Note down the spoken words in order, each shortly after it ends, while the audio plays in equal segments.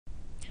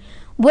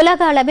உலக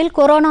அளவில்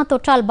கொரோனா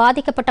தொற்றால்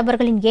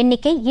பாதிக்கப்பட்டவர்களின்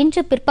எண்ணிக்கை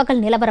இன்று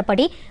பிற்பகல்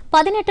நிலவரப்படி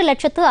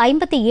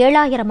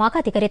 18,57,000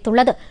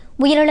 அதிகரித்துள்ளது.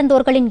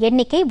 உயிரிழந்தோர்களின்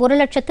எண்ணிக்கை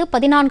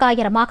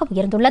 1,14,000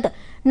 உயர்ந்துள்ளது.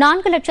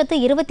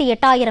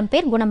 4,28,000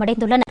 பேர்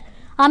குணமடைந்துள்ளனர்.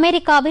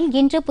 அமெரிக்காவில்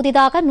இன்று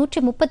புதிதாக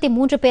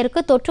 133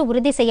 பேருக்கு தொற்று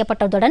உறுதி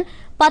செய்யப்பட்டதுடன்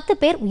 10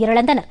 பேர்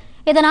உயிரிழந்தனர்.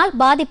 இதனால்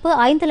பாதிப்பு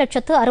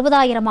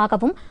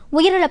 5,60,000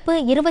 உயிரிழப்பு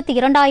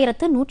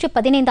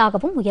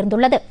 22,115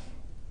 உயர்ந்துள்ளது.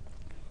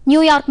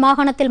 நியூயார்க்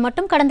மாகாணத்தில்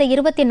மட்டும் கடந்த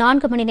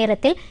 24 மணி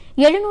நேரத்தில்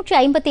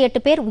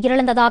 758 பேர்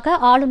உயிரிழந்ததாக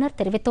ஆளுநர்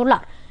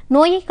தெரிவித்துள்ளார்.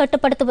 நோயை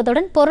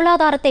கட்டுப்படுத்துவதுடன்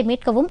பொருளாதாரத்தை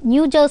மீட்கவும்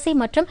நியூஜெர்சி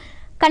மற்றும்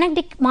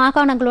கனெக்டிகட்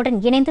மாகாணங்களுடன்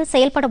இணைந்து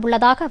செயல்பட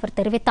உள்ளதாக அவர்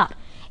தெரிவித்தார்.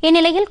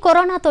 இந்நிலையில்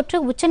கொரோனா தொற்று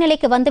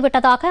உச்சநிலைக்கு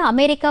வந்துவிட்டதாக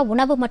அமெரிக்க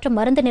உணவு மற்றும்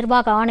மருந்து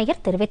நிர்வாக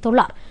ஆணையர்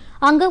தெரிவித்துள்ளார்.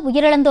 அங்கு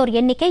உயிரிழந்தோர்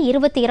எண்ணிக்கை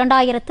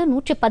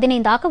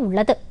 22,115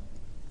 உள்ளது.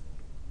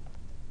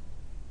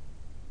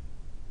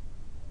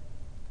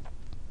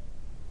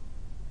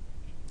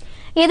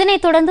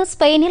 இதனைத் தொடர்ந்து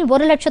ஸ்பெயினில்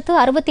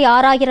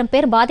 1,66,000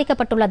 பேர்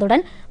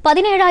பாதிக்கப்பட்டுள்ளதுடன்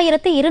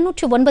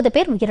 17,209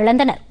 பேர்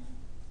உயிரிழந்தனர்.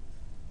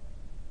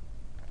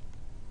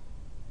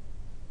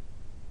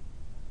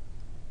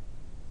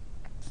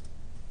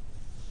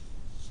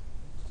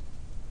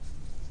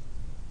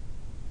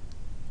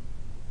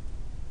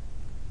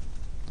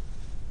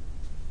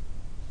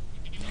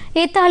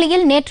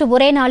 இத்தாலியில் நேற்று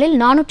ஒரே நாளில்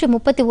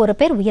 431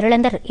 பேர்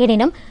உயிரிழந்தனர்.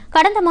 எனினும்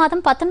கடந்த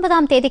மாதம்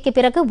 19ஆம் தேதிக்கு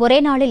பிறகு ஒரே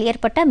நாளில்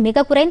ஏற்பட்ட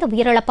மிக குறைந்த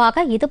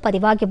உயிரிழப்பாக இது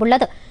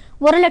பதிவாகியுள்ளது.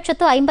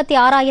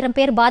 1,56,000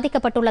 பேர்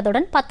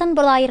பாதிக்கப்பட்டுள்ளதுடன்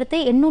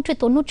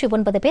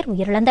 19,899 பேர்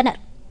உயிரிழந்தனர்.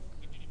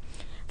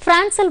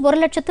 பிரான்சில்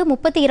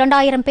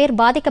 1,32,000 பேர்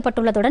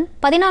பாதிக்கப்பட்டுள்ளதுடன்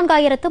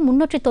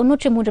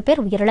 14,393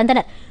 பேர்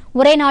உயிரிழந்தனர்.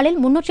 ஒரே நாளில்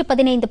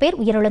 315 பேர்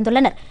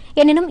உயிரிழந்துள்ளனர்.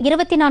 எனினும்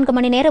 24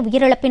 மணி நேர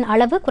உயிரிழப்பின்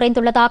அளவு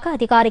குறைந்துள்ளதாக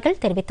அதிகாரிகள்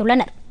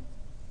தெரிவித்துள்ளனர்.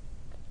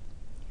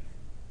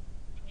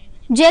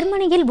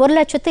 ஜெர்மனியில்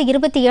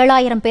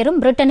 1,27,000 பேரும்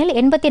பிரிட்டனில்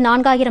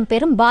 84,000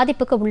 பேரும்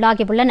பாதிப்புக்கு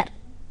உள்ளாகியுள்ளனர்.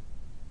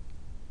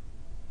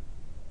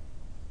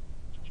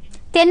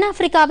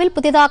 தென்னாப்பிரிக்காவில்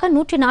புதிதாக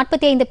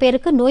 145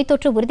 பேருக்கு நோய்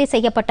தொற்று உறுதி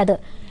செய்யப்பட்டது.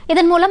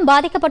 இதன் மூலம்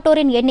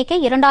பாதிக்கப்பட்டோரின் எண்ணிக்கை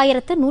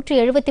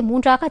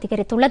 2,173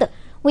 அதிகரித்துள்ளது.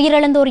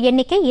 உயிரிழந்தோர்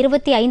எண்ணிக்கை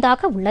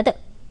 25 உள்ளது.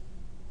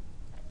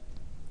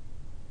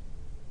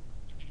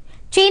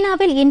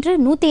 சீனாவில் இன்று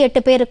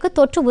 108 பேருக்கு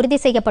தொற்று உறுதி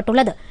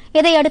செய்யப்பட்டுள்ளது.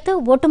 இதையடுத்து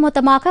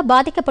ஒட்டுமொத்தமாக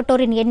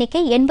பாதிக்கப்பட்டோரின்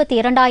எண்ணிக்கை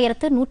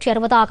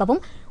 82,160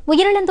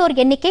 உயிரிழந்தோர்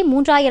எண்ணிக்கை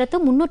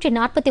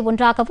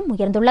 3,341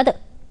 உயர்ந்துள்ளது.